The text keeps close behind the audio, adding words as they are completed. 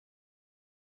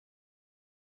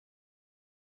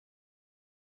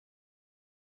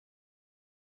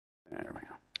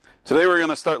Today we're going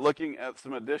to start looking at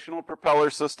some additional propeller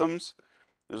systems.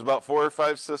 There's about 4 or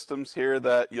 5 systems here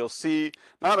that you'll see,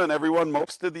 not on everyone.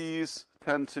 Most of these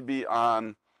tend to be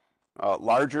on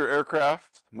larger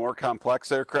aircraft, more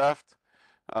complex aircraft.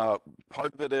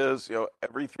 Part of it is,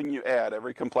 everything you add,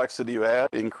 every complexity you add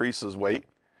increases weight.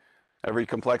 Every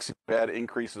complexity you add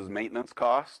increases maintenance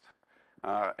cost.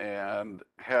 And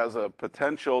has a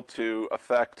potential to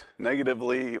affect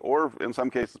negatively, or in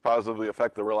some cases positively,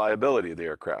 affect the reliability of the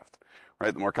aircraft.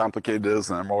 Right? The more complicated it is,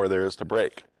 the more there is to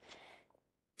break.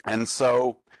 And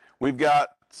so we've got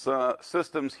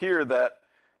systems here that,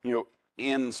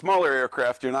 in smaller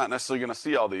aircraft, you're not necessarily going to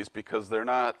see all these because they're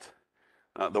not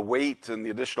the weight and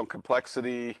the additional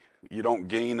complexity. You don't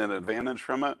gain an advantage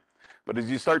from it. But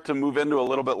as you start to move into a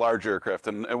little bit larger aircraft,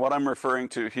 and what I'm referring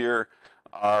to here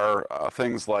are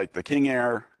things like the King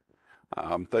Air,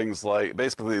 things like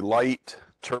basically light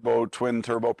twin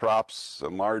turboprops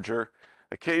and larger.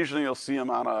 Occasionally you'll see them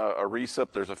on a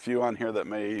recip. There's a few on here that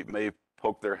may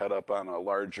poke their head up on a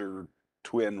larger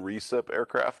twin recip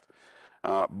aircraft.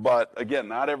 But again,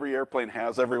 not every airplane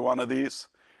has every one of these.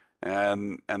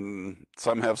 And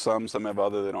some have some have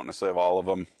other. They don't necessarily have all of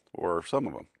them or some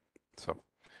of them.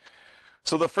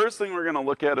 So the first thing we're going to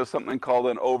look at is something called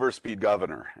an overspeed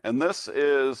governor. And this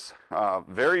is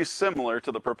very similar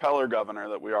to the propeller governor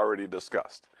that we already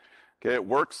discussed. Okay, it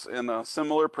works in a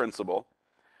similar principle.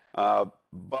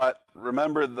 But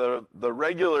remember, the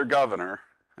regular governor,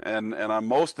 and on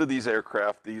most of these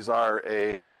aircraft, these are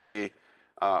a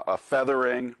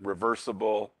feathering,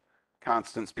 reversible,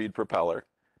 constant speed propeller.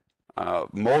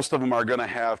 Most of them are going to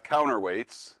have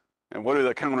counterweights. And what do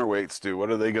the counterweights do? What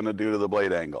are they going to do to the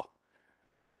blade angle?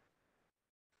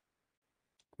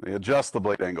 They adjust the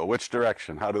blade angle. Which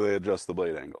direction? How do they adjust the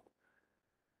blade angle?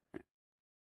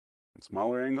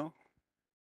 Smaller angle?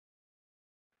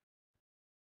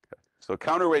 Okay. So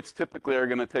counterweights typically are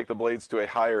going to take the blades to a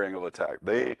higher angle of attack.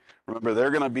 Remember, they're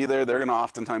going to be there. They're going to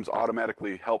oftentimes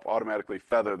help automatically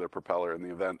feather the propeller in the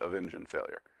event of engine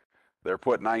failure. They're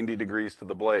put 90 degrees to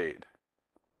the blade.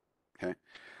 Okay.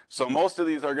 So most of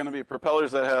these are going to be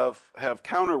propellers that have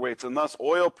counterweights, and thus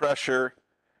oil pressure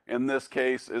in this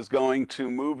case is going to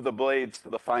move the blades to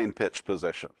the fine pitch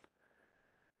position.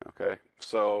 Okay,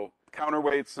 so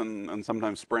counterweights and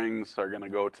sometimes springs are going to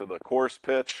go to the coarse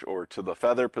pitch or to the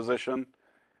feather position,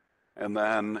 and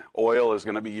then oil is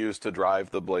going to be used to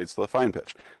drive the blades to the fine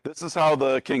pitch. This is how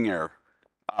the King Air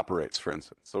operates, for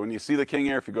instance. So when you see the King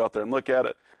Air, if you go out there and look at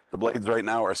it, the blades right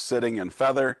now are sitting in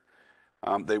feather.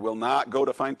 They will not go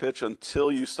to fine pitch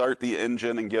until you start the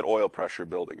engine and get oil pressure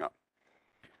building up.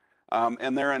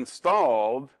 And they're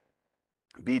installed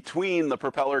between the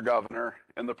propeller governor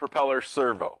and the propeller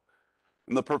servo.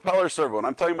 And the propeller servo, and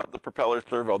I'm talking about the propeller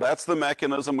servo, that's the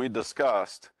mechanism we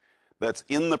discussed that's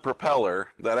in the propeller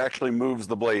that actually moves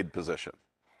the blade position.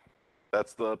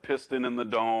 That's the piston in the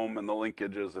dome and the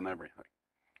linkages and everything.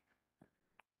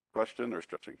 Question or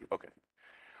stretching? Okay.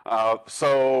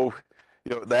 So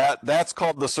that's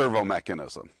called the servo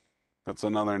mechanism. That's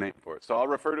another name for it. So I'll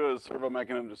refer to it as servo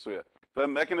mechanism just so you. The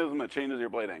mechanism that changes your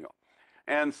blade angle.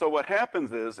 And so what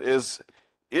happens is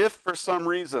if for some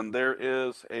reason there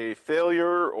is a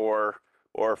failure or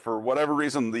for whatever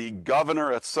reason the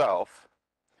governor itself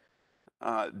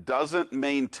doesn't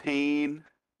maintain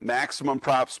maximum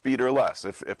prop speed or less,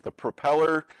 if the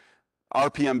propeller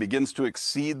RPM begins to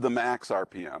exceed the max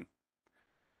RPM,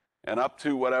 and up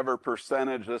to whatever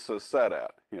percentage this is set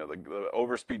at, the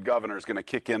overspeed governor is going to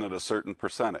kick in at a certain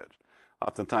percentage.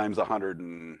 Oftentimes it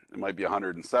might be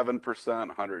 107%,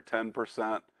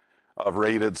 110% of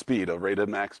rated speed, of rated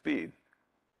max speed.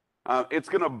 It's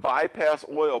going to bypass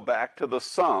oil back to the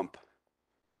sump,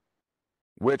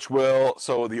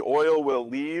 so the oil will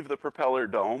leave the propeller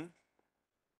dome.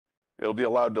 It'll be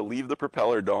allowed to leave the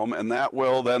propeller dome, and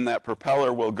that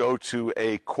propeller will go to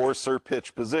a coarser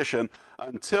pitch position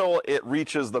until it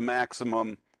reaches the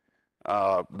maximum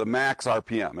the max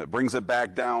RPM. It brings it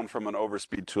back down from an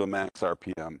overspeed to a max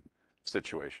RPM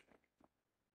situation.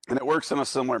 And it works in a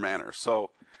similar manner.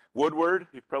 So Woodward,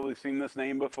 you've probably seen this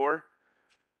name before,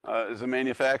 is a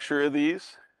manufacturer of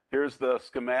these. Here's the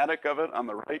schematic of it on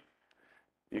the right.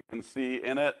 You can see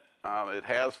in it, it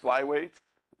has flyweights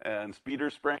and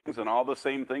speeder springs and all the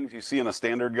same things you see in a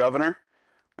standard governor.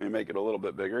 Let me make it a little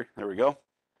bit bigger. There we go.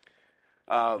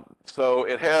 So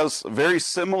it has a very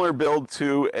similar build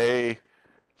to a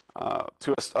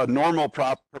normal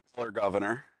prop propeller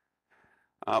governor,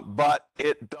 but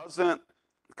it doesn't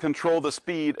control the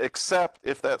speed except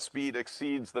if that speed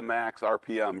exceeds the max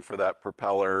RPM for that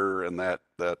propeller and that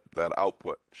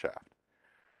output shaft,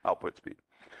 output speed.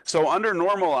 So under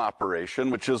normal operation,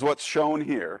 which is what's shown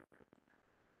here,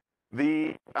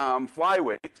 The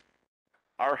flyweights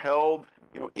are held,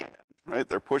 in, right?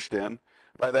 They're pushed in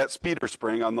by that speeder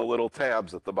spring on the little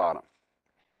tabs at the bottom.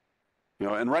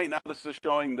 And right now this is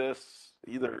showing this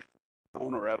either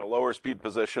down or at a lower speed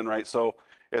position, right? So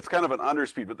it's kind of an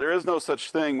underspeed, but there is no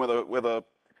such thing with a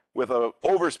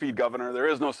overspeed governor. There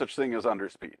is no such thing as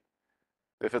underspeed.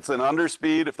 If it's an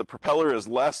underspeed, if the propeller is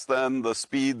less than the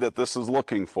speed that this is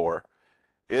looking for,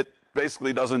 it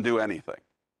basically doesn't do anything.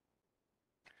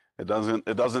 It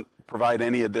doesn't provide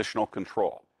any additional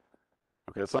control.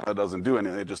 Okay, it's not that it doesn't do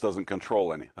anything, it just doesn't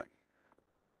control anything.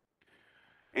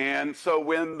 And so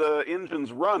when the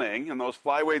engine's running and those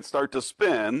flyweights start to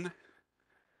spin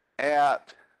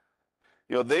at,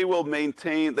 they will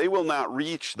not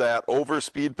reach that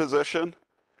overspeed position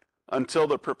until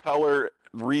the propeller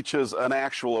reaches an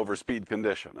actual overspeed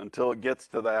condition, until it gets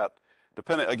to that,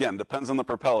 depends on the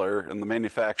propeller and the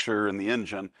manufacturer and the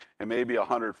engine. It may be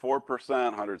 104%,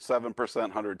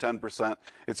 107%, 110%.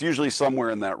 It's usually somewhere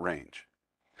in that range.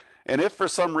 And if for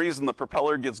some reason the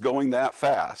propeller gets going that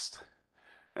fast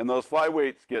and those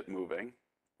flyweights get moving,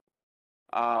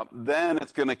 then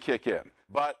it's going to kick in.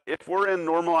 But if we're in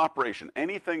normal operation,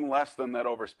 anything less than that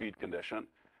overspeed condition,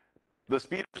 the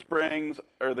speeder springs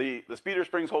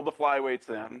hold the flyweights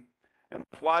in, and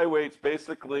the flyweights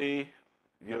basically,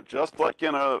 just like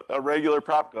in a regular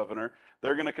prop governor,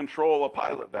 they're going to control a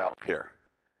pilot valve here.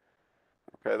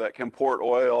 Okay, that can port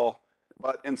oil,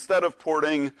 but instead of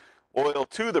porting oil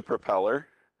to the propeller,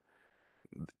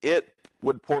 it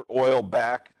would port oil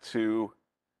back to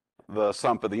the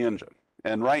sump of the engine.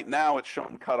 And right now it's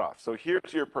shown cut off. So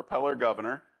here's your propeller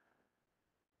governor.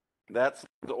 That's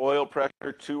the oil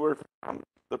pressure to or from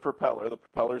the propeller. The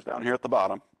propeller's down here at the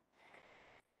bottom.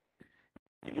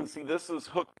 You can see this is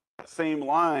hooked to the same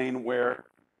line where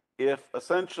if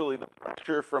essentially the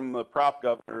pressure from the prop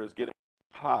governor is getting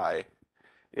high,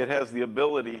 it has the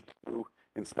ability to,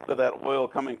 instead of that oil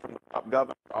coming from the prop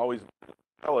governor always the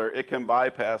propeller, it can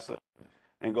bypass it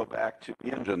and go back to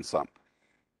the engine sump.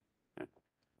 Okay.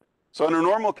 So in a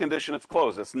normal condition, it's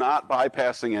closed. It's not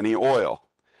bypassing any oil.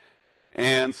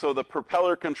 And so the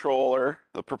propeller control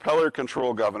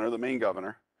governor, the main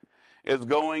governor, is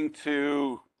going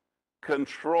to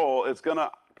control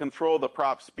the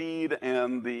prop speed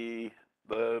and the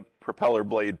propeller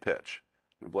blade pitch,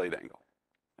 the blade angle.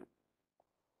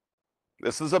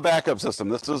 This is a backup system.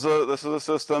 This is a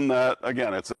system that,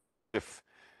 again, if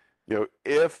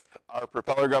our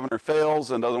propeller governor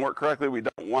fails and doesn't work correctly, we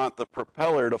don't want the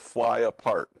propeller to fly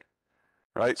apart.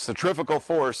 Right? Centrifugal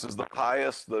force is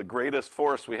the greatest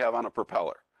force we have on a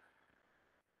propeller.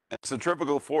 And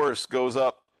centrifugal force goes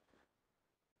up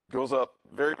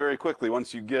very, very quickly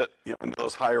once you get into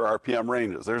those higher RPM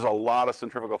ranges. There's a lot of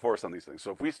centrifugal force on these things.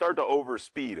 So if we start to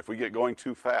overspeed, if we get going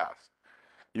too fast,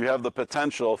 you have the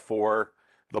potential for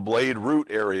the blade root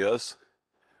areas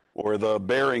or the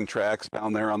bearing tracks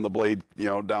down there on the blade,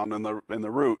 down in the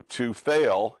root to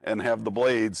fail and have the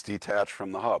blades detach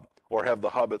from the hub, or have the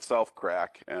hub itself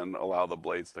crack and allow the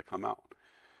blades to come out.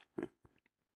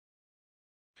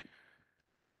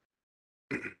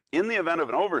 In the event of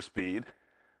an overspeed,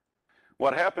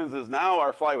 what happens is now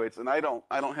our flyweights, and I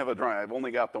don't have a drawing, I've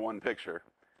only got the one picture,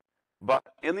 but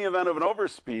in the event of an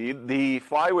overspeed, the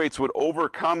flyweights would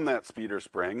overcome that speeder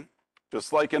spring,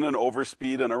 just like in an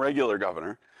overspeed in a regular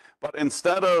governor. But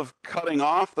instead of cutting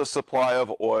off the supply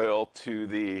of oil to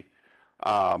the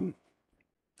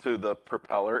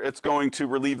propeller, it's going to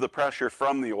relieve the pressure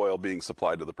from the oil being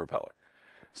supplied to the propeller.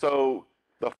 So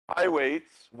the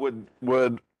flyweights would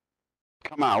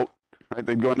come out, right?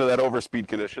 They'd go into that overspeed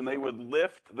condition. They would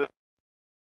lift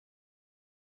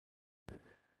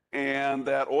and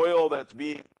that oil that's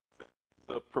being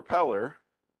the propeller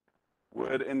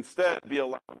would instead be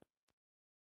allowed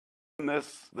in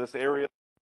this area.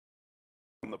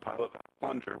 And the pilot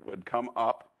plunger would come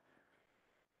up,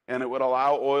 and it would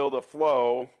allow oil to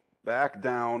flow back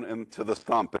down into the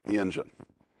sump in the engine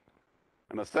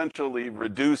and essentially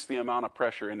reduce the amount of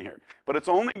pressure in here. But it's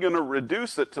only going to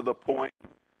reduce it to the point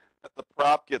that the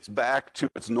prop gets back to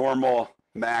its normal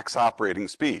max operating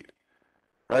speed.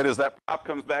 Right? As that prop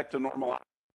comes back to normal,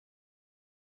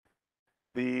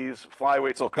 these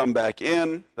flyweights will come back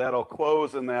in, that'll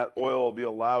close, and that oil will be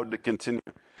allowed to continue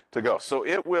to go. So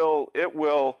it won't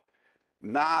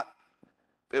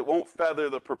feather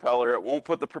the propeller, it won't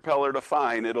put the propeller to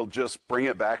fine, it'll just bring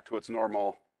it back to its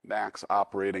normal max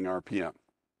operating RPM.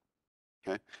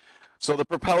 Okay? So the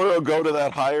propeller will go to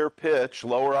that higher pitch,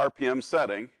 lower RPM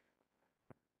setting,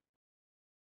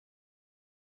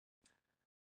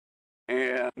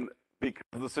 and because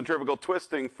of the centrifugal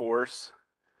twisting force,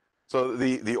 So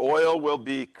the oil will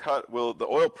be cut, the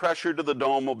oil pressure to the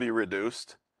dome will be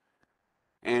reduced.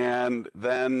 And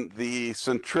then the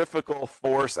centrifugal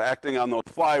force acting on those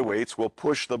flyweights will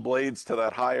push the blades to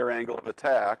that higher angle of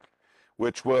attack,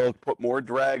 which will put more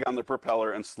drag on the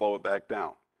propeller and slow it back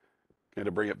down, okay,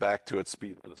 to bring it back to its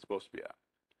speed that it's supposed to be at.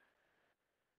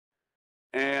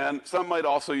 And some might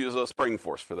also use a spring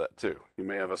force for that too. You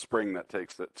may have a spring that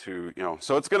takes it to,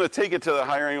 so it's going to take it to the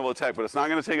higher angle of attack, but it's not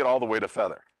going to take it all the way to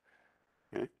feather.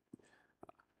 Okay?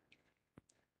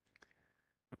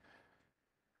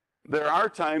 There are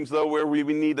times, though, where we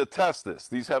need to test this.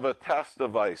 These have a test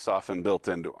device often built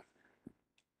into them.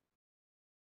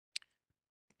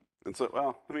 And so,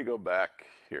 well, let me go back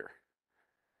here.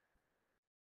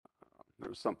 There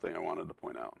was something I wanted to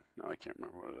point out. No, I can't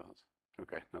remember what it was.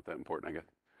 Okay, not that important, I guess.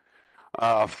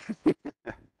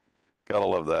 Gotta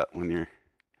love that when you're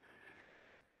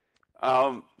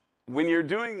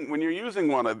using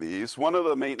one of these. One of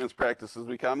the maintenance practices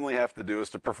we commonly have to do is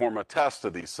to perform a test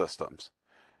of these systems.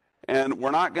 And we're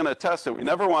not going to test it. We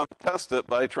never want to test it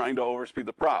by trying to overspeed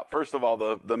the prop. First of all,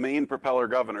 the main propeller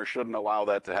governor shouldn't allow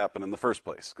that to happen in the first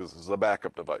place because this is a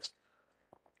backup device.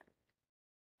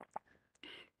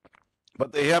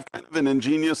 But they have kind of an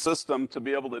ingenious system to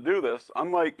be able to do this.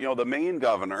 Unlike, the main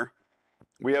governor,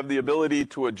 we have the ability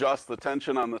to adjust the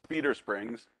tension on the speeder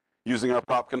springs using our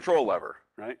prop control lever,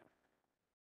 right?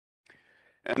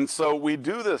 And so we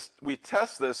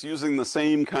test this using the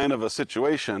same kind of a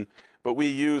situation, but we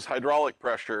use hydraulic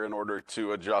pressure in order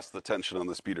to adjust the tension on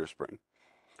the speeder spring.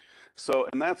 So,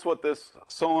 and that's what this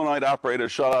solenoid operated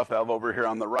shutoff valve over here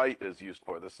on the right is used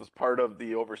for. This is part of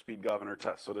the overspeed governor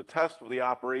test. So to test the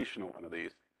operation of one of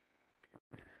these,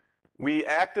 we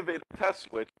activate a test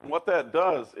switch. And what that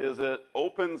does is it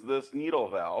opens this needle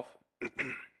valve.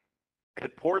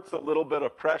 It ports a little bit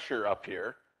of pressure up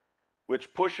here,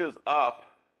 which pushes up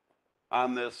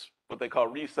on this, what they call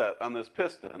reset, on this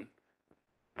piston.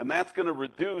 And that's going to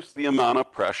reduce the amount of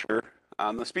pressure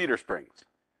on the speeder springs.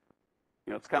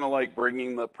 It's kind of like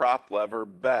bringing the prop lever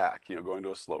back, going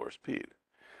to a slower speed.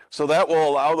 So that will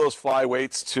allow those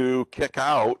flyweights to kick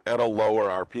out at a lower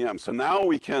RPM. So now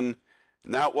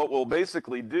what we'll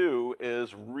basically do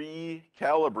is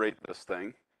recalibrate this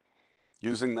thing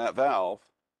using that valve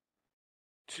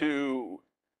to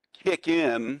kick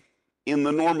in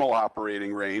the normal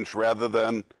operating range rather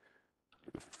than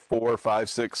 4, 5,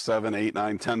 6, 7, 8,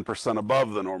 9, 10%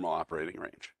 above the normal operating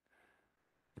range.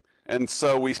 And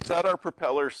so we set our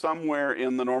propeller somewhere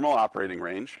in the normal operating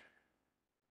range,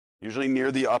 usually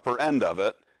near the upper end of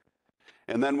it.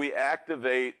 And then we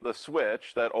activate the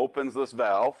switch that opens this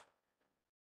valve.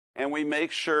 And we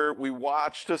make sure we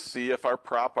watch to see if our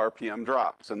prop RPM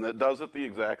drops. And it does it the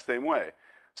exact same way.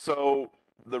 So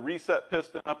the reset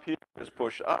piston up here is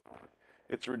pushed up.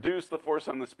 It's reduced the force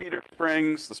on the speeder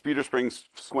springs. The speeder springs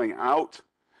swing out.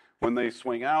 When they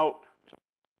swing out,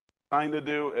 trying to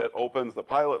do, it opens the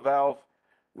pilot valve,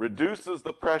 reduces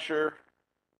the pressure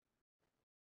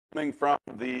coming from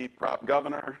the prop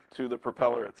governor to the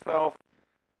propeller itself,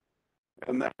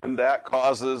 and then that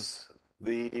causes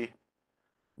the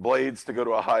blades to go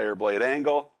to a higher blade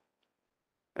angle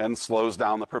and slows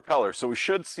down the propeller. So we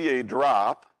should see a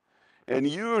drop, and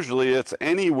usually it's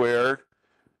anywhere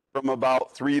from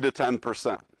about 3 to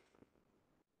 10%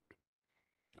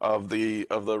 of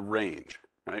the range,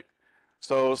 right?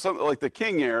 So something like the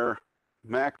King Air,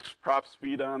 max prop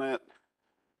speed on it,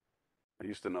 I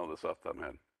used to know this off the top of my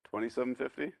head,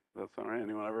 2750? Does that sound right?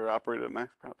 Anyone ever operated at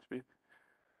max prop speed?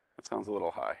 That sounds a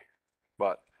little high.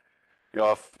 But,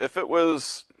 if it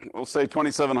was, we'll say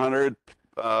 2700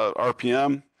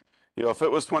 RPM, if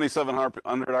it was 2700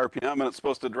 RPM and it's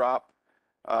supposed to drop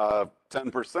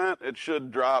 10%, it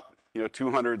should drop,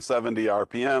 270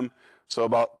 RPM, so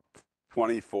about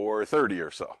 24, 30 or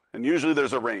so. And usually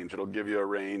there's a range. It'll give you a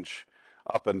range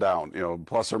up and down,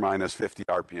 plus or minus 50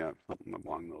 RPM, something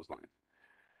along those lines.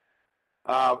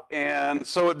 And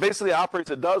so it basically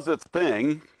operates, it does its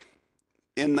thing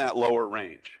in that lower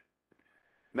range.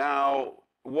 Now,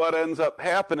 what ends up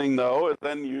happening, though, is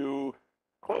then you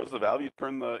close the valve, you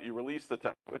release the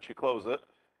test switch, you close it.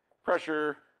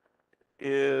 Pressure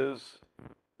is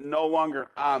no longer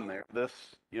on there. This,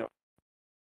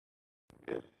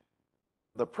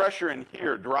 the pressure in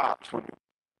here drops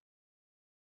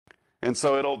and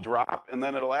so it'll drop, and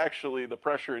then the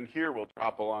pressure in here will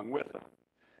drop along with it.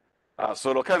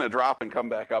 So it'll kind of drop and come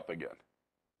back up again.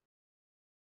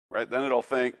 Right, then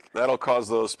that'll cause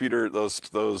those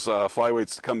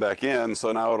flyweights to come back in,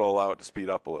 so now it'll allow it to speed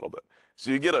up a little bit.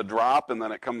 So you get a drop and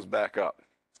then it comes back up.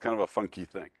 It's kind of a funky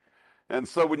thing. And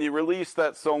so when you release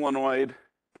that solenoid,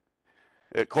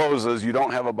 it closes. You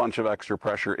don't have a bunch of extra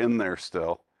pressure in there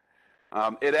still.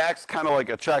 It acts kind of like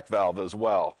a check valve as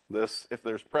well. This, if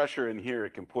there's pressure in here,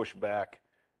 it can push back.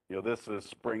 You know, this is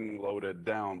spring loaded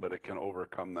down, but it can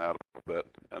overcome that a little bit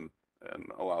and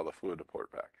allow the fluid to pour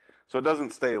back. So it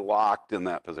doesn't stay locked in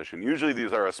that position. Usually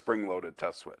these are a spring loaded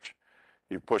test switch.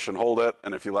 You push and hold it,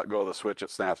 and if you let go of the switch, it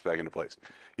snaps back into place.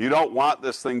 You don't want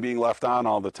this thing being left on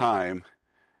all the time,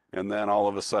 and then all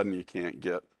of a sudden you can't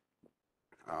get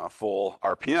full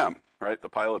RPM, right? The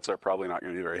pilots are probably not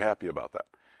going to be very happy about that.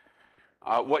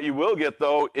 What you will get,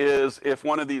 though, is if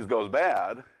one of these goes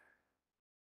bad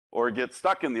or gets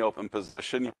stuck in the open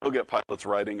position, you'll get pilots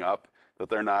writing up that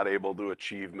they're not able to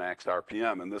achieve max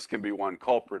RPM. And this can be one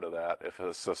culprit of that if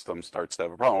a system starts to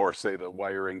have a problem, or say the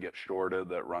wiring gets shorted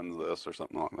that runs this or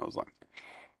something along those lines.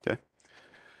 Okay.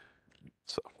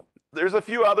 So there's a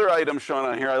few other items shown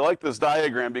on here. I like this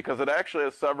diagram because it actually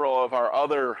has several of our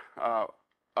other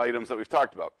items that we've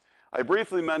talked about. I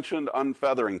briefly mentioned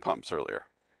unfeathering pumps earlier.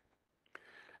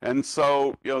 And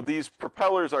so, you know, these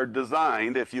propellers are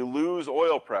designed, if you lose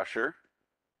oil pressure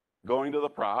going to the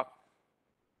prop,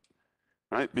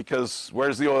 right? Because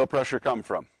where's the oil pressure come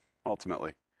from,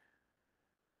 ultimately? It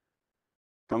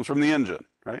comes from the engine,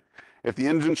 right? If the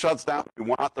engine shuts down, we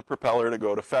want the propeller to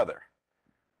go to feather.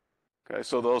 Okay,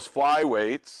 so those fly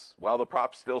weights, while the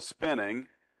prop's still spinning,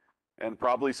 and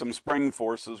probably some spring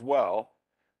force as well,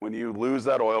 when you lose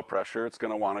that oil pressure, it's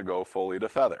going to want to go fully to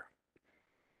feather.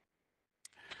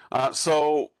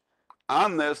 So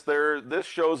on this, this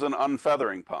shows an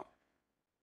unfeathering pump.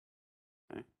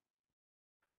 Okay.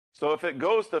 So if it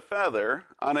goes to feather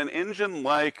on an engine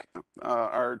like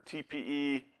our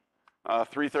TPE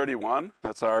 331,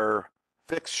 that's our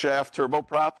fixed shaft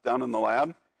turboprop down in the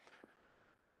lab,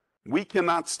 we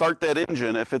cannot start that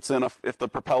engine if the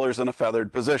propeller's in a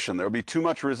feathered position. There'll be too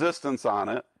much resistance on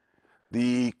it.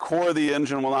 The core of the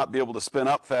engine will not be able to spin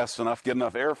up fast enough, get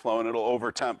enough airflow, and it'll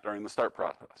overtemp during the start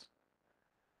process.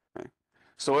 Okay.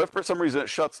 So if for some reason it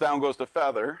shuts down, goes to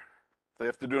feather, they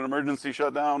have to do an emergency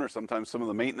shutdown, or sometimes some of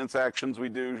the maintenance actions we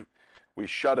do, we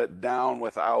shut it down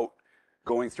without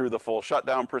going through the full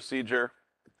shutdown procedure,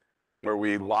 where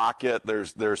we lock it.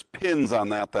 There's pins on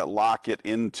that lock it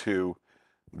into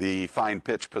the fine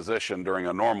pitch position during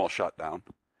a normal shutdown,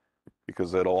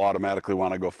 because it'll automatically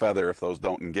want to go feather if those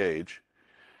don't engage.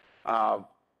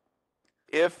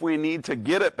 If we need to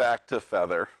get it back to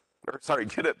feather,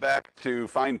 get it back to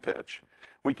fine pitch,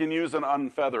 we can use an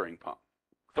unfeathering pump.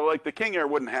 So like the King Air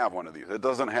wouldn't have one of these. It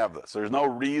doesn't have this. There's no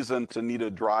reason to need to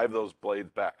drive those blades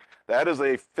back. That's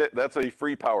a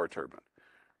free power turbine.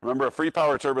 Remember, a free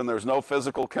power turbine, there's no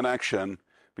physical connection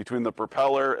between the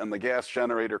propeller and the gas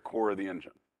generator core of the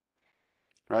engine.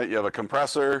 Right? You have a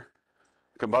compressor,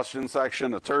 combustion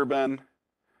section, a turbine,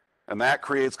 and that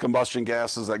creates combustion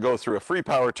gases that go through a free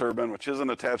power turbine, which isn't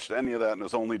attached to any of that and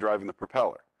is only driving the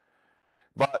propeller.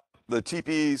 But the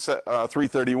TP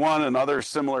 331 and other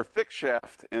similar fixed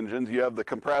shaft engines, you have the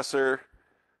compressor,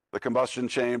 the combustion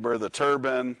chamber, the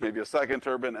turbine, maybe a second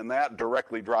turbine, and that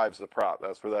directly drives the prop.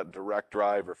 That's where that direct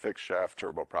drive or fixed shaft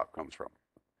turboprop comes from.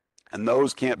 And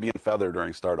those can't be in feather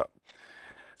during startup.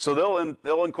 So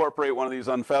they'll incorporate one of these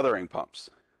unfeathering pumps.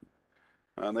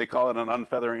 And they call it an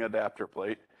unfeathering adapter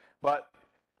plate. But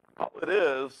all it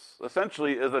is,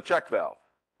 essentially, is a check valve.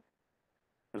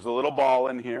 There's a little ball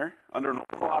in here. Under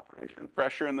normal operation,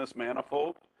 pressure in this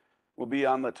manifold will be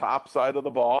on the top side of the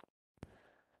ball.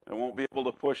 It won't be able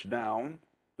to push down.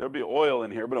 There'll be oil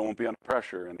in here, but it won't be under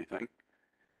pressure or anything.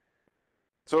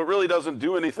 So it really doesn't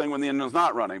do anything when the engine's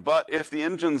not running. But when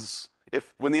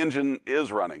the engine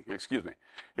is running,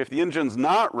 if the engine's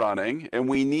not running and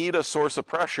we need a source of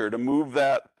pressure to move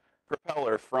that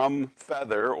propeller from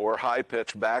feather or high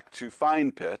pitch back to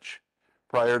fine pitch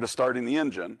prior to starting the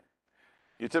engine,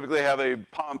 you typically have a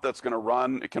pump that's going to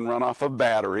run. It can run off a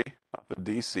battery, off a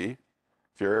DC.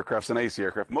 If your aircraft's an AC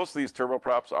aircraft, most of these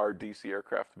turboprops are DC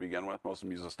aircraft to begin with. Most of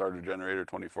them use a starter generator,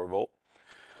 24 volt.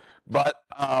 But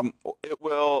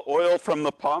oil from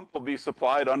the pump will be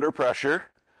supplied under pressure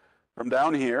from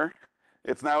down here.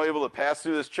 It's now able to pass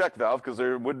through this check valve because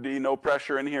there would be no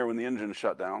pressure in here when the engine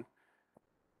shut down.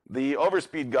 The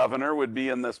overspeed governor would be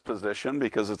in this position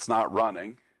because it's not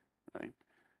running, right?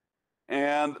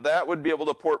 And that would be able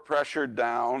to port pressure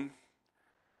down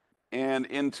and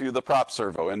into the prop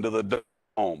servo, into the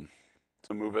dome,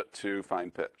 to move it to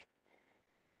fine pitch.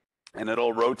 And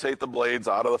it'll rotate the blades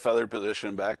out of the feathered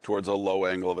position back towards a low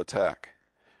angle of attack.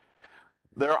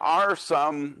 There are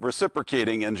some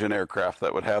reciprocating engine aircraft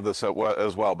that would have this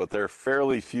as well, but they're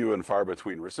fairly few and far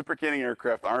between. Reciprocating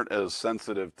aircraft aren't as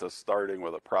sensitive to starting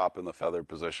with a prop in the feathered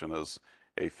position as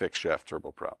a fixed shaft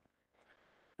turboprop.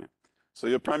 So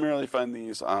you'll primarily find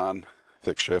these on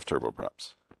fixed shaft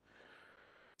turboprops.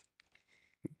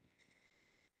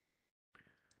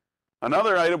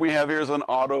 Another item we have here is an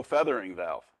auto feathering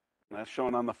valve. And that's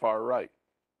shown on the far right.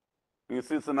 You can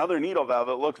see it's another needle valve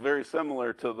that looks very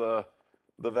similar to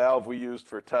the valve we used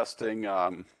for testing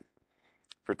the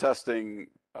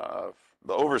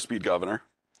overspeed governor.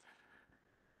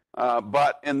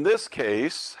 But in this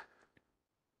case,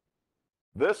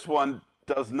 this one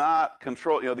does not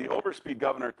control, the overspeed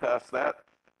governor test that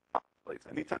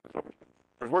anytime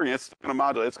it's working, it's going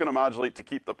to modulate to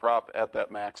keep the prop at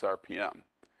that max RPM.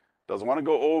 Doesn't want to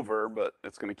go over, but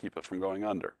it's going to keep it from going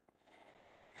under.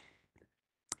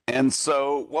 And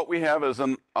so what we have is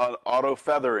an auto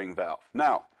feathering valve.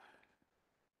 Now,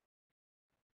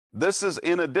 this is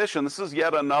in addition, this is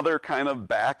yet another kind of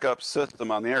backup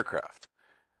system on the aircraft,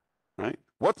 right?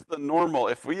 What's the normal,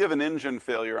 if we have an engine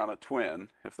failure on a twin,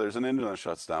 if there's an engine that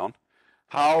shuts down,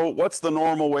 what's the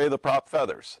normal way the prop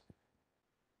feathers?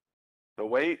 The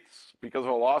weights, because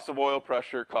of a loss of oil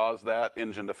pressure, cause that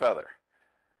engine to feather.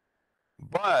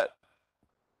 But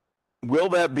will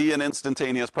that be an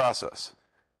instantaneous process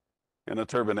in a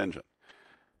turbine engine?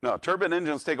 No, turbine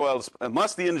engines take a while,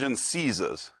 unless the engine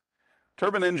seizes.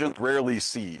 Turbine engines rarely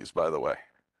seize, by the way.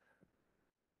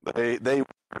 They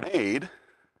grenade,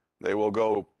 they will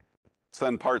go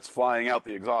send parts flying out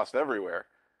the exhaust everywhere.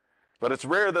 But it's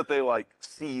rare that they like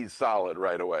seize solid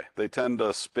right away. They tend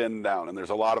to spin down, and there's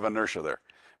a lot of inertia there.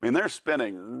 I mean, they're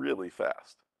spinning really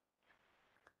fast,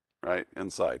 right,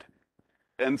 inside.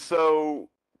 And so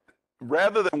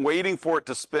rather than waiting for it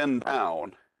to spin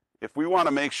down, if we want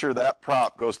to make sure that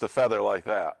prop goes to feather like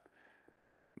that,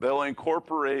 they'll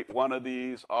incorporate one of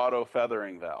these auto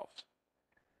feathering valves.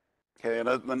 Okay,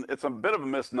 and it's a bit of a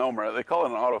misnomer. They call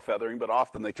it an auto feathering, but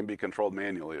often they can be controlled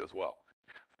manually as well.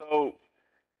 So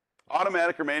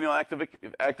automatic or manual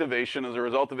activation as a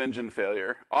result of engine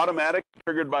failure. Automatic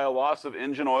triggered by a loss of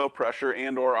engine oil pressure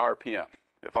and or RPM.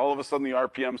 If all of a sudden the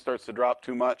RPM starts to drop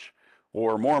too much,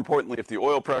 or more importantly, if the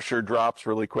oil pressure drops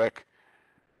really quick,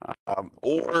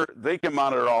 or they can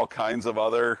monitor all kinds of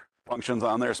other functions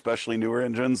on there, especially newer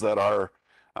engines that are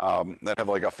that have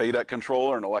like a FADEC control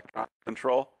or an electronic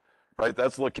control, right?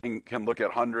 Can look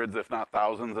at hundreds, if not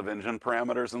thousands, of engine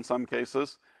parameters in some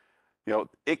cases.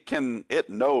 It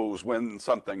knows when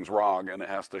something's wrong and it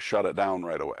has to shut it down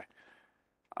right away,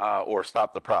 or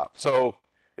stop the prop. So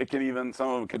some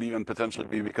of them could even potentially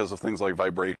be because of things like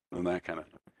vibration and that kind of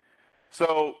thing.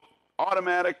 So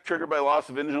automatic, triggered by loss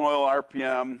of engine oil,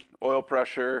 RPM, oil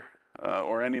pressure,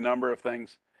 or any number of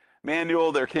things.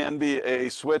 Manual, there can be a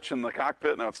switch in the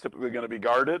cockpit. Now, it's typically going to be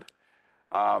guarded.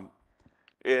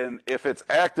 And if it's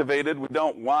activated, we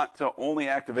don't want to only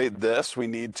activate this. We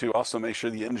need to also make sure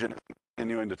the engine is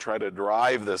continuing to try to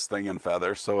drive this thing in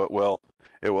feather. So it will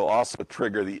also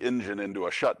trigger the engine into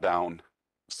a shutdown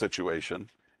situation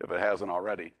if it hasn't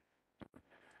already.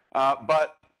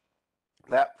 But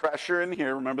that pressure in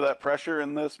here, remember that pressure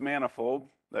in this manifold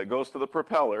that goes to the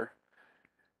propeller,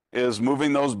 is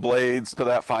moving those blades to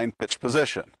that fine pitch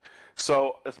position.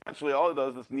 So essentially all it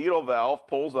does, this needle valve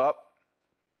pulls up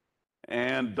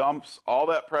and dumps all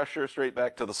that pressure straight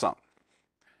back to the sump.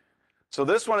 So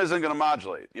this one isn't going to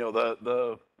modulate.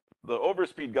 The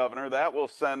overspeed governor, that will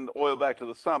send oil back to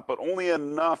the sump, but only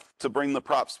enough to bring the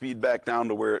prop speed back down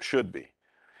to where it should be.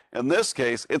 In this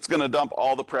case, it's going to dump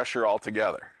all the pressure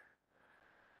altogether.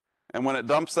 And when it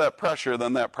dumps that pressure,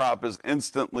 then that prop is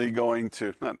instantly going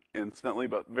to, not instantly,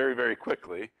 but very, very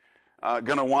quickly,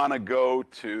 going to want to go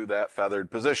to that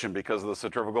feathered position because of the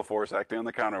centrifugal force acting on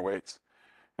the counterweights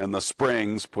and the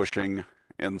springs pushing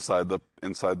inside the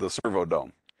servo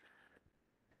dome.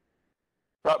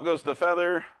 Prop goes to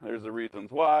feather. There's the reasons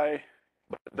why,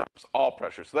 but it dumps all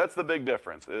pressure. So that's the big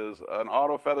difference, is an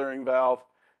auto feathering valve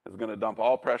is going to dump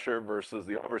all pressure versus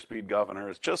the overspeed governor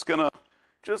is just going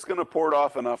to pour it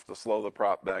off enough to slow the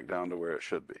prop back down to where it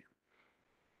should be.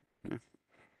 Okay.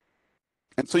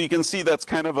 And so you can see that's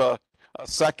kind of a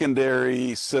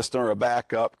secondary system or a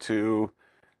backup to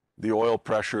the oil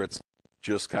pressure. It's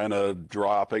just kind of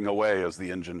dropping away as the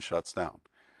engine shuts down.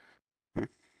 Okay.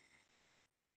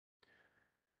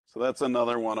 So that's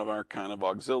another one of our kind of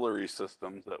auxiliary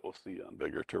systems that we'll see on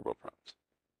bigger turboprops.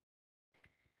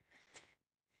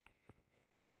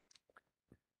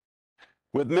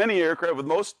 With many aircraft, with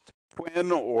most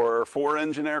twin or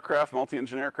four-engine aircraft,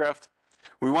 multi-engine aircraft,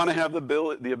 we want to have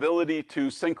the ability to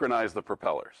synchronize the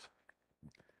propellers.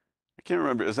 I can't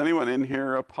remember, is anyone in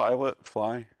here a pilot,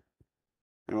 fly?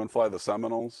 Anyone fly the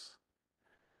Seminoles?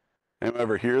 Anyone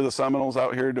ever hear the Seminoles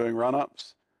out here doing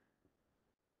run-ups?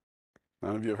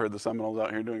 None of you have heard the Seminoles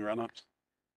out here doing run-ups?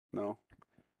 No?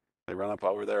 They run up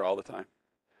over there all the time.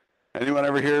 Anyone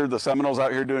ever hear the Seminoles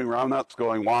out here doing roundups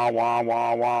going wah, wah,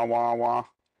 wah, wah, wah, wah?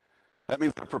 That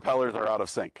means the propellers are out of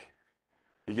sync.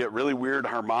 You get really weird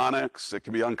harmonics. It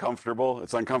can be uncomfortable.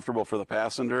 It's uncomfortable for the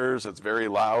passengers. It's very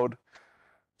loud.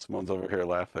 Someone's over here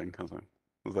laughing.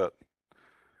 Was that?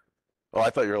 Oh, I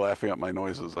thought you were laughing at my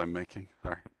noises I'm making.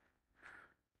 Sorry.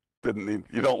 Didn't need.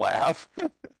 You don't laugh. Oh,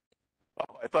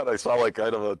 I thought I saw like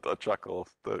kind of a chuckle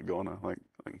going on. Like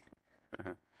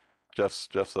Jeff's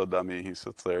a dummy. He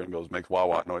sits there and makes wah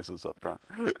wah noises up front.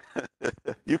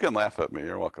 You can laugh at me.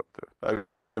 You're welcome to. I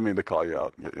didn't mean to call you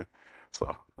out and get you.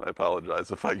 So I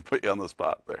apologize if I put you on the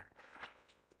spot there.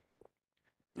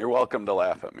 You're welcome to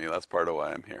laugh at me. That's part of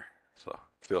why I'm here. So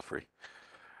feel free.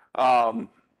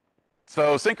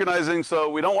 So synchronizing, so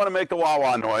we don't want to make the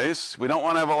wah-wah noise. We don't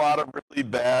want to have a lot of really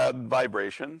bad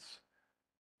vibrations.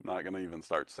 I'm not going to even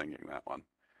start singing that one.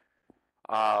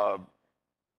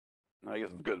 I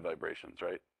guess good vibrations,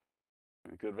 right?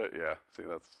 Good, yeah. See,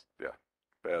 that's, yeah,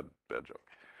 bad joke.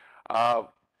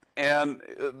 And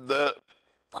the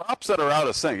props that are out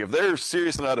of sync, if they're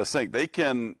seriously out of sync,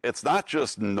 it's not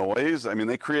just noise. I mean,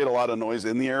 they create a lot of noise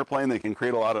in the airplane. They can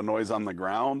create a lot of noise on the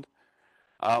ground.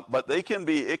 But it can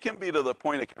be to the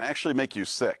point it can actually make you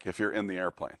sick if you're in the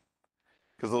airplane.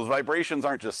 Because those vibrations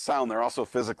aren't just sound, they're also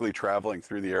physically traveling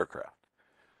through the aircraft.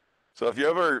 So if you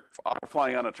ever are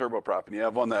flying on a turboprop and you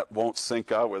have one that won't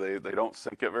sync out, where they don't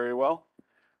sync it very well,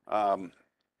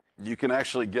 you can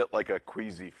actually get like a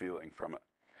queasy feeling from it.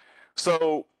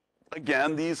 So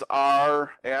again, these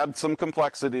add some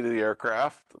complexity to the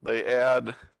aircraft.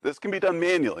 This can be done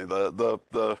manually.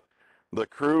 The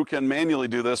crew can manually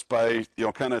do this by,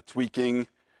 kind of tweaking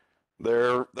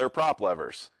their prop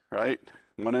levers, right?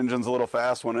 One engine's a little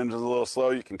fast, one engine's a little slow.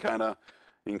 You can kind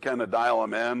of dial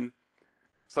them in.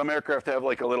 Some aircraft have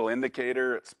like a little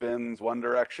indicator. It spins one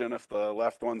direction. If the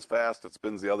left one's fast, it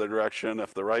spins the other direction.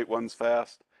 If the right one's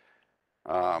fast,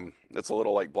 it's a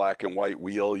little like black and white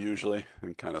wheel usually,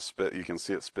 and kind of you can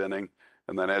see it spinning.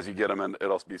 And then as you get them in,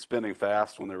 it'll be spinning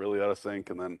fast when they're really out of sync,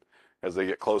 and then as they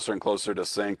get closer and closer to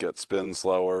sync, it spins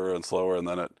slower and slower, and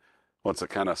then once it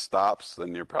kind of stops,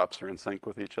 then your props are in sync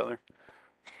with each other.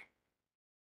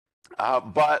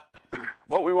 But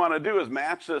what we want to do is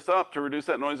match this up to reduce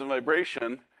that noise and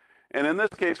vibration. And in this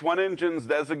case, one engine's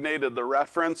designated the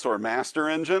reference or master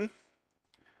engine.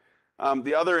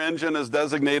 The other engine is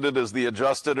designated as the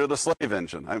adjusted or the slave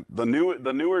engine. The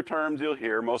newer terms you'll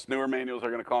hear, most newer manuals are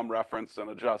going to call them reference and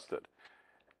adjusted.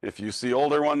 If you see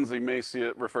older ones, you may see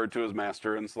it referred to as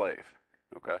master and slave.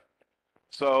 Okay.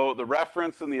 So the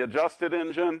reference and the adjusted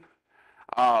engine.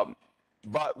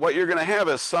 But what you're going to have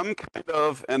is some kind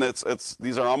of, and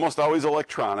these are almost always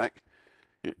electronic.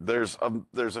 There's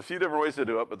a few different ways to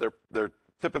do it, but they're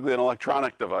typically an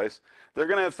electronic device. They're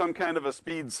going to have some kind of a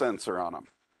speed sensor on them.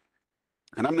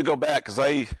 And I'm going to go back because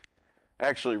I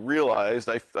actually realized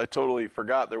I totally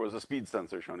forgot there was a speed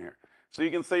sensor shown here. So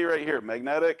you can see right here,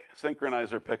 magnetic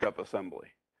synchronizer pickup assembly.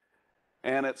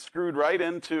 And it's screwed right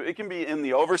into, it can be in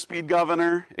the overspeed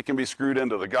governor, it can be screwed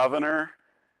into the governor,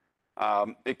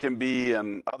 it can be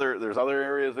in there's other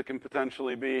areas it can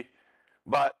potentially be.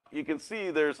 But you can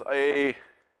see there's like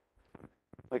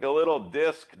a little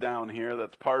disc down here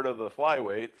that's part of the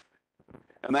flyweight,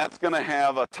 and that's going to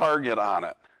have a target on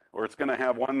it, or it's going to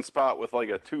have one spot with like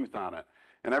a tooth on it.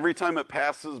 And every time it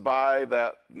passes by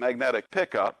that magnetic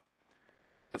pickup,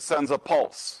 it sends a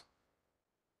pulse,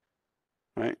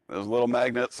 right? There's a little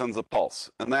magnet sends a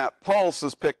pulse, and that pulse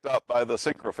is picked up by the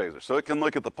synchrophaser. So it can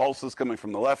look at the pulses coming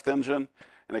from the left engine,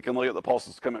 and it can look at the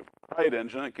pulses coming from the right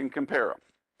engine. It can compare them.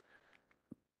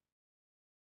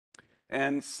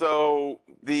 And so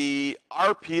the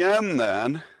RPM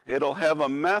then, it'll have a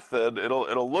method,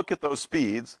 it'll look at those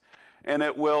speeds, and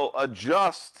it will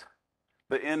adjust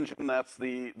the engine, that's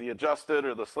the adjusted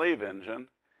or the slave engine,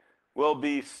 will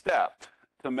be stepped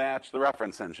to match the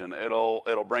reference engine. It'll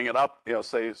bring it up,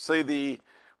 say the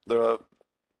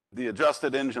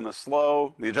adjusted engine is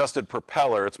slow, the adjusted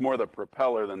propeller, it's more the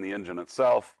propeller than the engine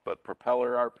itself, but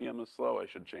propeller RPM is slow, I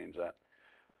should change that.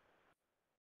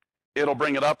 It'll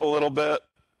bring it up a little bit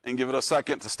and give it a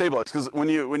second to stabilize. Because when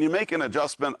you make an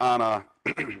adjustment on a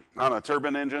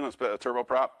turbine engine, a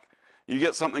turboprop, you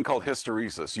get something called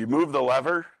hysteresis. You move the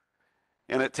lever,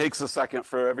 and it takes a second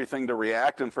for everything to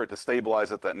react and for it to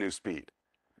stabilize at that new speed.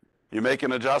 You make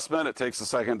an adjustment, it takes a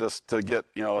second to get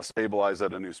stabilize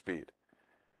at a new speed.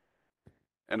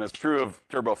 And it's true of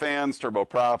turbofans,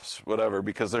 turboprops, whatever,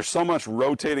 because there's so much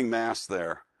rotating mass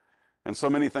there, and so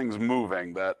many things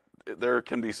moving that there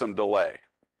can be some delay.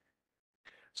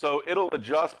 So it'll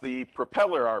adjust the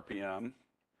propeller RPM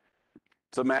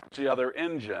to match the other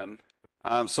engine,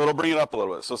 So it'll bring it up a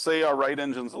little bit. So say our right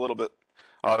engine's a little bit,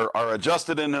 our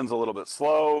adjusted engine's a little bit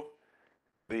slow.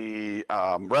 The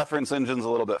reference engine's a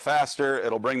little bit faster.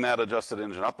 It'll bring that adjusted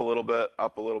engine up a little bit,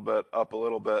 up a little bit, up a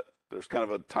little bit. There's kind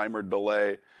of a timer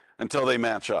delay until they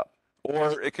match up.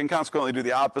 Or it can consequently do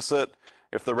the opposite.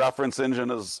 If the reference engine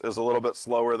is a little bit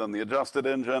slower than the adjusted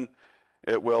engine,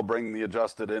 it will bring the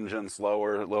adjusted engine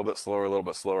slower, a little bit slower, a little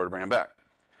bit slower to bring it back.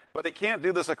 But it can't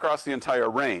do this across the entire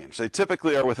range. They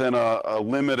typically are within a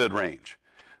limited range.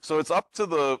 So it's up to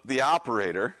the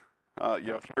operator.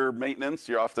 If you're maintenance,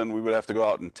 we would have to go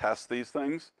out and test these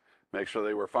things, make sure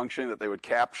they were functioning, that they would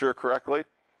capture correctly.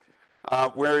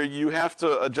 Where you have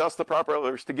to adjust the proper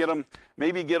levers to get them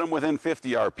within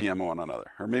 50 RPM of one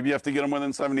another, or maybe you have to get them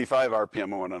within 75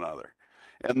 RPM of one another.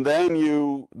 And then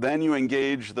you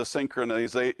engage the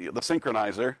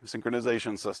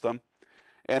synchronization system,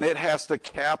 and it has to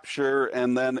capture,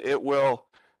 and then it will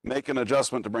make an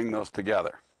adjustment to bring those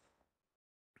together.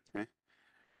 Okay.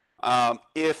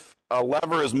 If a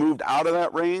lever is moved out of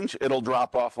that range, it'll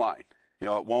drop offline.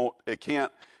 It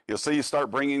can't. Say you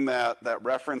start bringing that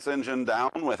reference engine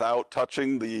down without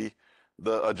touching the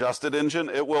adjusted engine,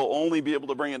 it will only be able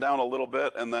to bring it down a little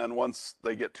bit, and then once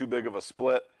they get too big of a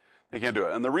split, they can't do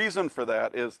it. And the reason for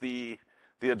that is the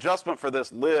adjustment for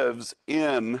this lives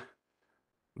in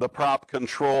the prop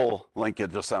control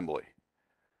linkage assembly.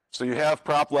 So you have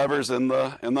prop levers in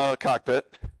the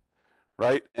cockpit,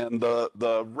 right? And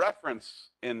the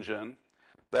reference engine,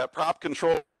 that prop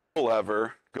control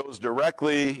lever goes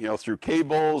directly, through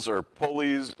cables or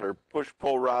pulleys or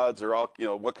push-pull rods or all,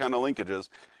 what kind of linkages,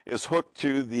 is hooked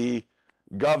to the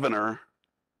governor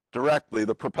directly,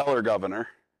 the propeller governor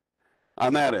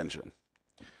on that engine.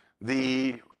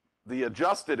 The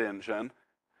adjusted engine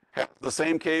has the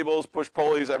same cables, push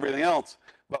pulleys, everything else,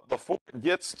 but before it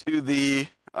gets to the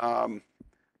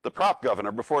prop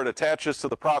governor, before it attaches to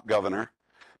the prop governor,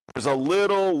 there's a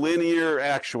little linear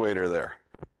actuator there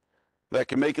that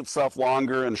can make itself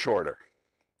longer and shorter.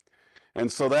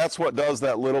 And so that's what does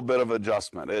that little bit of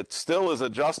adjustment. It still is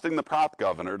adjusting the prop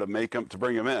governor to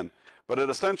bring them in, but it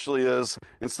essentially is,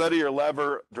 instead of your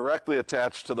lever directly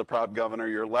attached to the prop governor,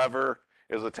 your lever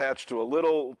is attached to a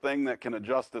little thing that can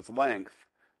adjust its length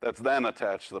that's then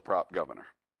attached to the prop governor.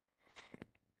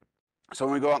 So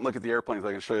when we go out and look at the airplanes,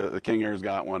 I can show you, the King Air's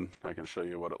got one. I can show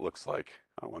you what it looks like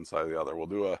on one side or the other.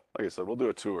 Like I said, we'll do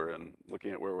a tour, and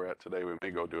looking at where we're at today, we may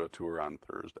go do a tour on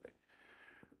Thursday.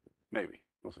 Maybe,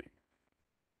 we'll see.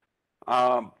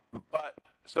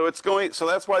 So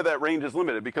that's why that range is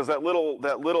limited, because that little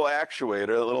actuator,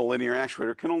 that little linear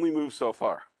actuator, can only move so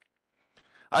far.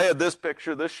 I had this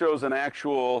picture. This shows an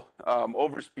actual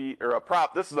overspeed, or a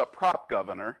prop. This is a prop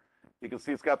governor. You can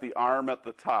see it's got the arm at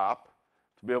the top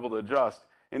to be able to adjust.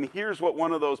 And here's what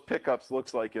one of those pickups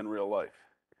looks like in real life.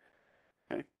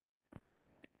 Okay.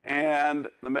 And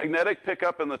the magnetic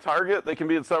pickup and the target, they can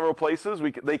be in several places.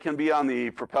 They can be on the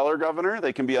propeller governor.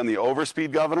 They can be on the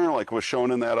overspeed governor, like was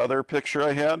shown in that other picture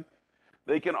I had.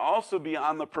 They can also be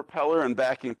on the propeller and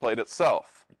backing plate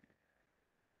itself.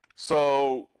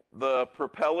 So the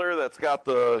propeller that's got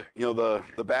the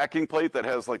backing plate that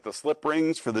has like the slip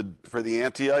rings for the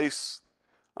anti-ice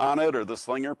on it, or the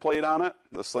slinger plate on it,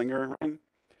 the slinger ring,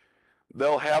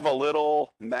 they'll have a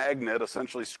little magnet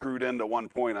essentially screwed into one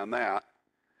point on that.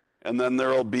 And then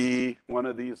there'll be one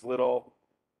of these little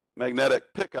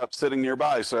magnetic pickups sitting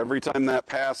nearby. So every time that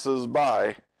passes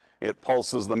by, it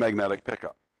pulses the magnetic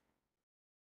pickup.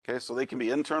 Okay, so they can be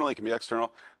internal, they can be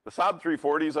external. The Saab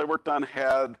 340s I worked on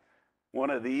had one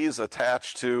of these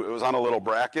attached to, it was on a little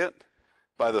bracket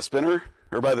by the spinner,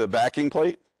 or by the backing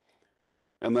plate.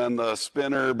 And then the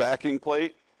spinner backing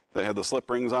plate, they had the slip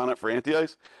rings on it for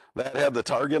anti-ice, that had the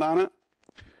target on it.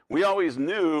 We always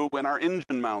knew when our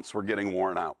engine mounts were getting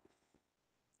worn out.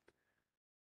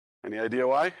 Any idea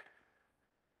why?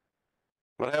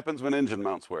 What happens when engine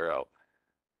mounts wear out?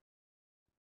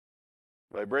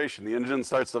 Vibration. The engine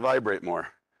starts to vibrate more.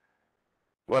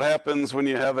 What happens when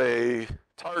you have a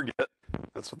target,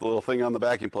 that's the little thing on the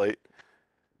backing plate,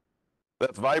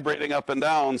 that's vibrating up and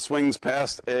down, swings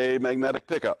past a magnetic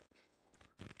pickup?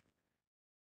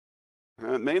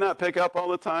 And it may not pick up all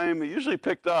the time. It usually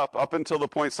picked up until the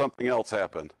point something else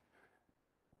happened.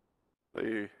 What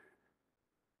do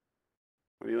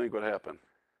you think would happen?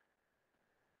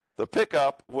 The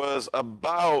pickup was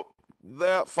about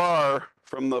that far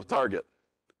from the target.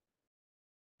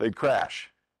 They'd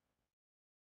crash.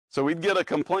 So we'd get a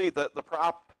complaint that the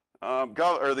prop,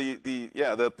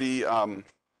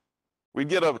 we'd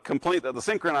get a complaint that the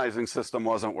synchronizing system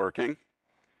wasn't working.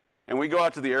 And we go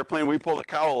out to the airplane, we pull the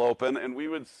cowl open, and we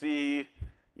would see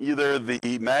either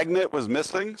the magnet was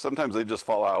missing, sometimes they just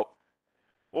fall out,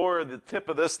 or the tip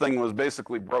of this thing was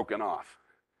basically broken off.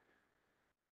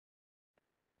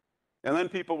 And then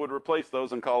people would replace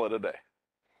those and call it a day.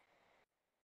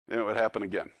 And it would happen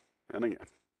again and again.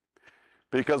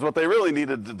 Because what they really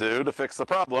needed to do to fix the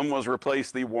problem was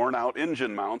replace the worn out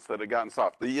engine mounts that had gotten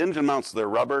soft. The engine mounts, they're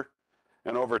rubber,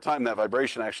 and over time that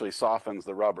vibration actually softens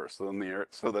the rubber, so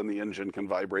then the engine can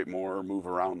vibrate more or move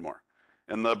around more.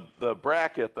 And the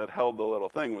bracket that held the little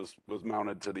thing was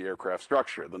mounted to the aircraft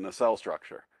structure, the nacelle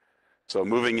structure. So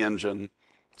moving engine,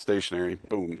 stationary,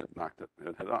 boom, it knocked it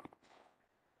hit on.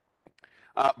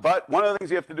 But one of the things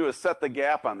you have to do is set the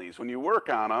gap on these. When you work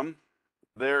on them,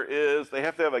 they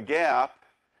have to have a gap,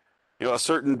 a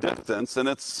certain distance, and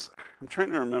I'm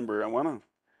trying to remember, I want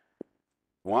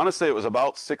to say it was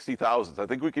about 60 thousandths. I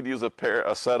think we could use a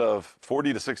set of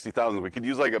 40 to 60 thousandths. We could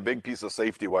use like a big piece of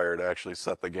safety wire to actually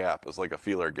set the gap as like a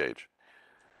feeler gauge.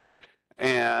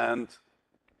 And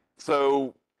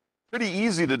so pretty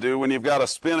easy to do when you've got a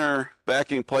spinner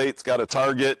backing plate, it's got a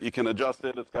target, you can adjust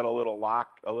it, it's got a little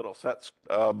lock, a little set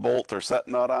bolt or set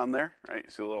nut on there, right? You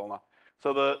see a little nut.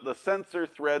 So the sensor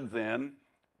threads in,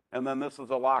 and then this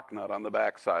is a lock nut on the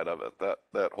back side of it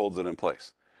that holds it in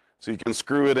place. So you can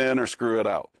screw it in or screw it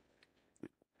out.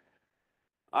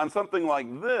 On something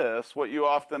like this, what you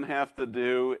often have to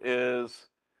do is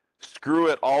screw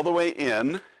it all the way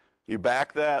in. You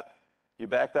back that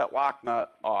lock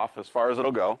nut off as far as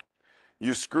it'll go.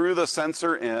 You screw the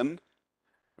sensor in.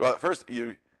 Well, first,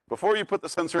 before you put the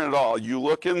sensor in at all, you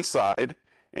look inside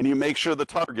and you make sure the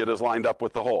target is lined up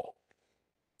with the hole.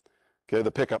 Okay,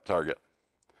 the pickup target.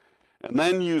 And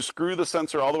then you screw the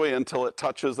sensor all the way in until it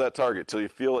touches that target, till you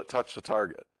feel it touch the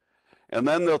target. And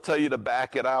then they'll tell you to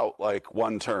back it out like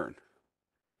one turn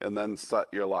and then set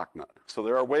your lock nut. So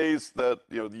there are ways that,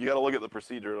 you got to look at the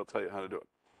procedure, it'll tell you how to do it.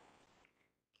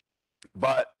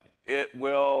 But it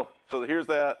will, so here's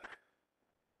that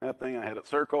thing, I had it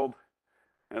circled,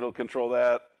 it'll control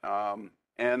that.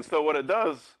 And so what it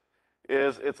does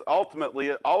is it's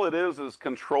ultimately, all it is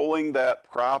controlling that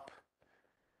prop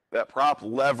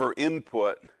lever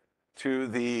input to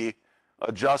the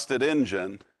adjusted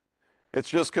engine. It's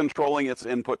just controlling its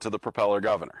input to the propeller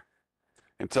governor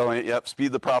and telling it, yep,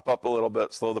 speed the prop up a little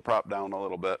bit, slow the prop down a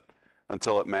little bit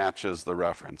until it matches the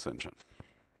reference engine.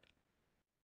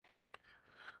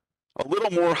 A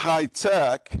little more high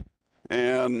tech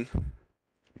and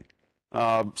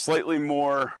slightly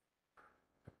more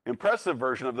impressive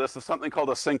version of this is something called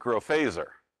a synchrophaser.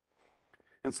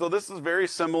 And so this is very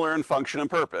similar in function and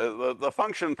purpose. The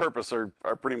function and purpose are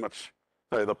pretty much,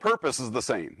 the purpose is the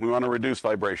same. We want to reduce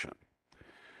vibration.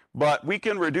 But we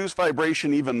can reduce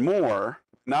vibration even more,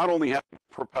 not only have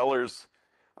propellers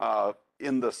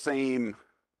in the same,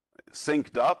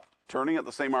 synced up, turning at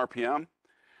the same RPM,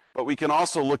 but we can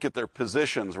also look at their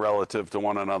positions relative to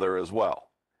one another as well.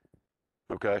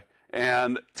 Okay?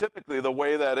 And typically the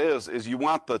way that is you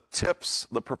want the tips,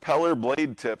 the propeller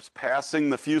blade tips passing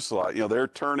the fuselage. They're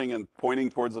turning and pointing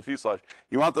towards the fuselage.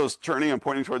 You want those turning and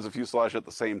pointing towards the fuselage at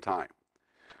the same time.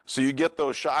 So you get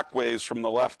those shock waves from the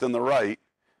left and the right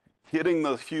hitting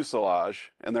the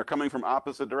fuselage, and they're coming from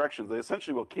opposite directions. They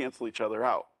essentially will cancel each other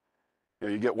out.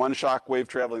 You get one shock wave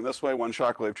traveling this way, one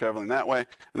shock wave traveling that way,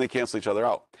 and they cancel each other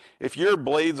out. If your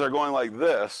blades are going like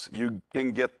this, you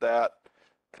can get that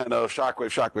kind of shock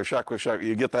wave, shock wave, shock wave, shock wave.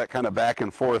 You get that kind of back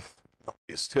and forth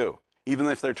noise too, even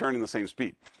if they're turning the same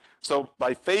speed. So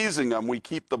by phasing them, we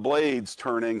keep the blades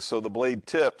turning so the blade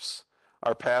tips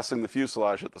are passing the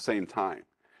fuselage at the same time,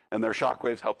 and their shock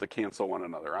waves help to cancel one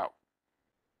another out.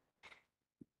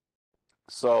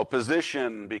 So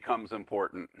position becomes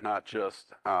important, not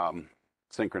just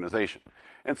synchronization.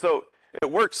 And so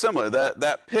it works similar.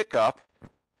 That pickup,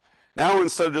 now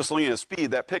instead of just looking at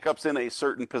speed, that pickup's in a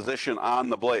certain position on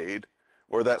the blade,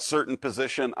 or that certain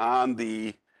position on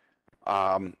the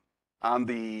governor,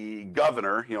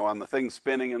 on the thing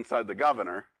spinning inside the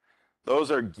governor. Those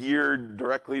are geared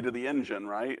directly to the engine,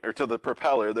 right? Or to the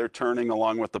propeller. They're turning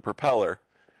along with the propeller.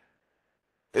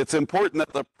 It's important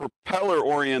that the propeller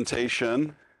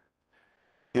orientation,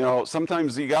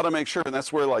 sometimes you got to make sure, and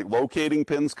that's where like locating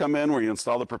pins come in, where you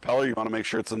install the propeller, you want to make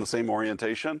sure it's in the same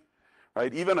orientation,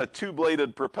 right? Even a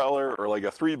 2-bladed propeller or like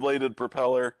a 3-bladed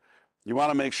propeller, you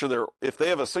want to make sure if they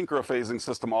have a synchrophasing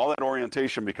system, all that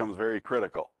orientation becomes very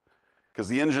critical, because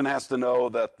the engine has to know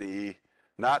that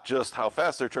not just how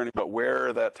fast they're turning, but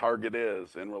where that target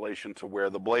is in relation to where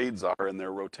the blades are in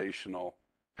their rotational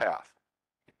path.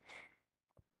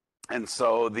 And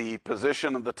so the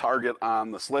position of the target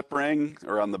on the slip ring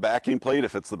or on the backing plate,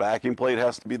 if it's the backing plate,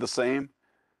 has to be the same.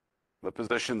 The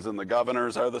positions in the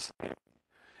governors are the same.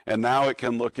 And now it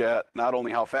can look at not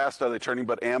only how fast are they turning,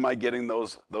 but am I getting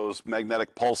those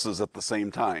magnetic pulses at the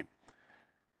same time?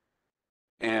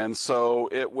 And so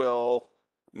it will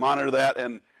monitor that.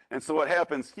 And so what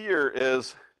happens here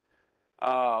is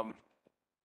um,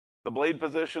 the blade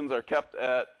positions are kept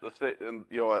at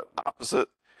the opposite.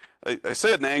 I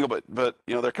say at an angle, but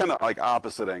they're kind of like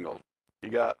opposite angles. You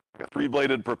got a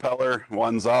three-bladed propeller.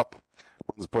 One's up,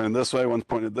 one's pointed this way, one's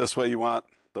pointed this way. You want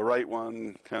the right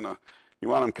one you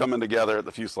want them coming together at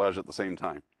the fuselage at the same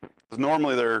time. Because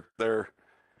normally or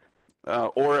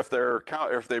if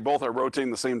they both are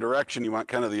rotating the same direction, you want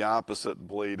kind of the opposite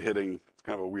blade hitting. It's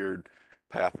kind of a weird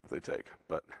path that they take,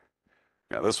 but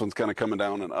yeah, this one's kind of coming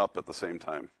down and up at the same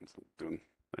time. There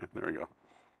we go.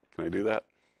 Can I do that?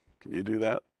 Can you do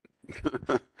that?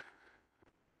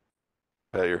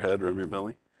 Pat your head, rub your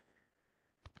belly.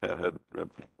 Pat head,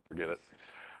 rub, forget it.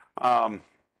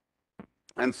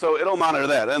 And so it'll monitor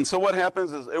that. And so what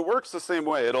happens is it works the same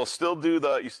way. It'll still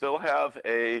you still have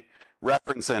a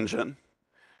reference engine.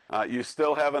 You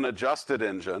still have an adjusted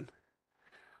engine.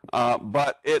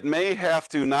 But it may have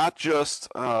to not just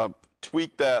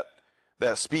tweak that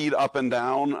speed up and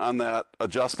down on that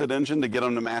adjusted engine to get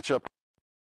them to match up.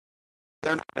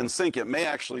 They're not in sync. It may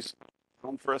actually slow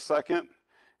down for a second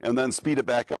and then speed it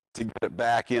back up to get it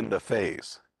back into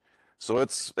phase. So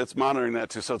it's monitoring that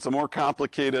too. So it's a more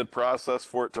complicated process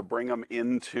for it to bring them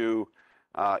into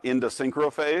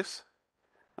synchro phase,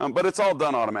 but it's all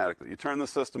done automatically. You turn the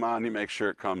system on, you make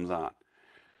sure it comes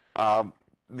on.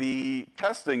 The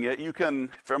testing it, you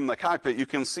can from the cockpit, you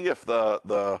can see if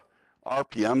the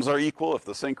RPMs are equal, if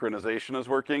the synchronization is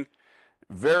working.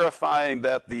 Verifying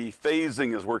that the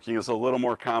phasing is working is a little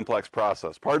more complex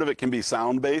process. Part of it can be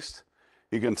sound based.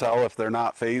 You can tell if they're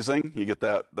not phasing. You get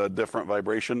the different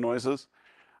vibration noises.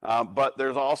 But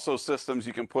there's also systems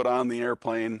you can put on the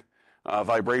airplane,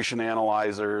 vibration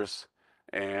analyzers,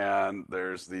 and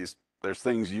there's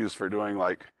things used for doing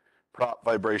like prop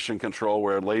vibration control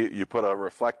where you put a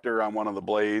reflector on one of the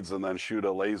blades and then shoot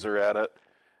a laser at it,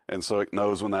 and so it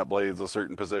knows when that blade's a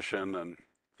certain position. And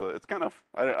so it's kind of,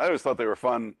 I always thought they were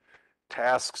fun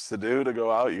tasks to do, to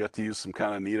go out. You got to use some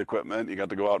kind of neat equipment. You got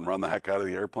to go out and run the heck out of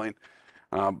the airplane.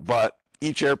 But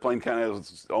each airplane kind of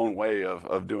has its own way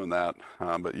of doing that,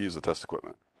 but you use the test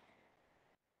equipment.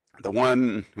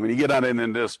 When you get out in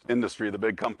industry, the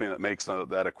big company that makes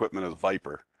that equipment is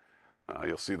Viper.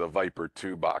 You'll see the Viper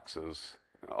 2 boxes,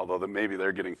 although maybe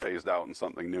they're getting phased out and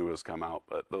something new has come out,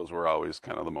 but those were always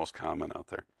kind of the most common out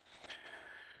there.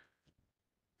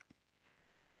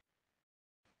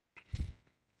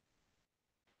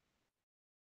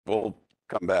 We'll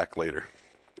come back later.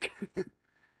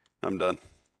 I'm done.